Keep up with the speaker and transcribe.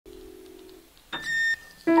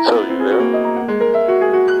So, you there?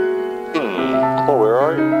 Oh, where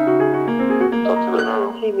are you? Talk to you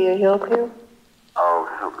later. See me, I help you? Oh,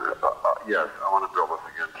 yes, I want to build this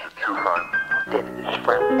again. 2-5. David, this is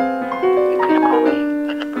Fred. You please call me.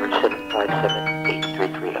 My number is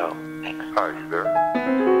 757-8330. Thanks. Hi, you there?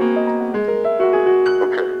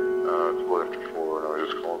 Okay, it's 1 after 4, and I was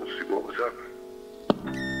just calling to see what was happening.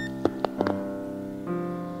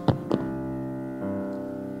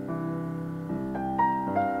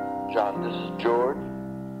 John, this is George.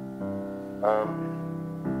 I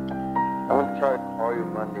want to try to call you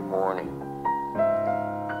Monday morning.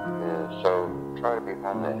 Yeah, so try to be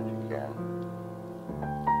on that if you can.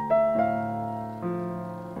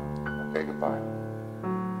 Okay, goodbye.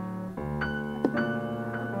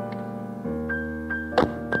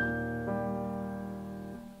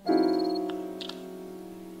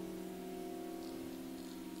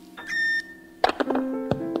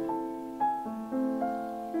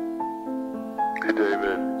 Hey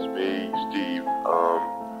David, it's me, Steve.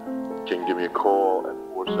 Can you give me a call at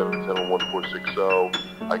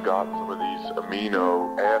 477-1460? I got some of these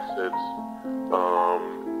amino acids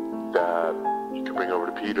that you can bring over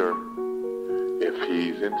to Peter if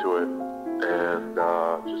he's into it. And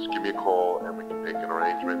just give me a call and we can make an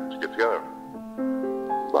arrangement to get together.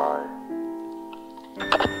 Bye.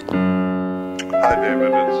 Hi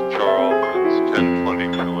David, it's Charles. It's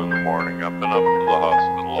 10:22 in the morning. I've been up to the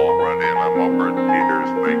hospital already and I'm over at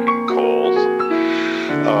Peter's making calls.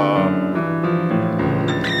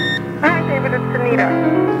 Hi, David, it's Anita.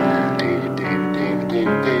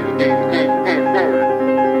 David.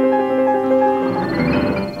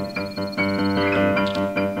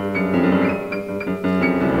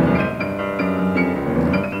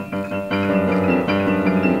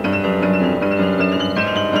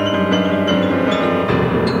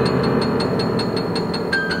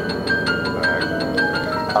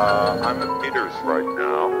 I'm at Peter's right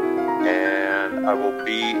now, and I will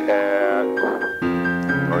be at,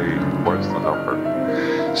 where's the number?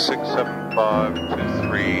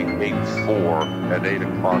 675-2384 at 8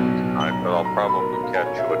 o'clock tonight, but I'll probably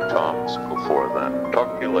catch you at Tom's before then.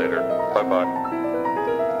 Talk to you later. Bye-bye.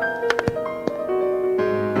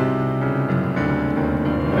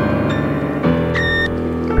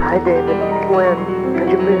 Hi, David. Lynn, could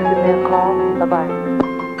you please give me a call? Bye-bye.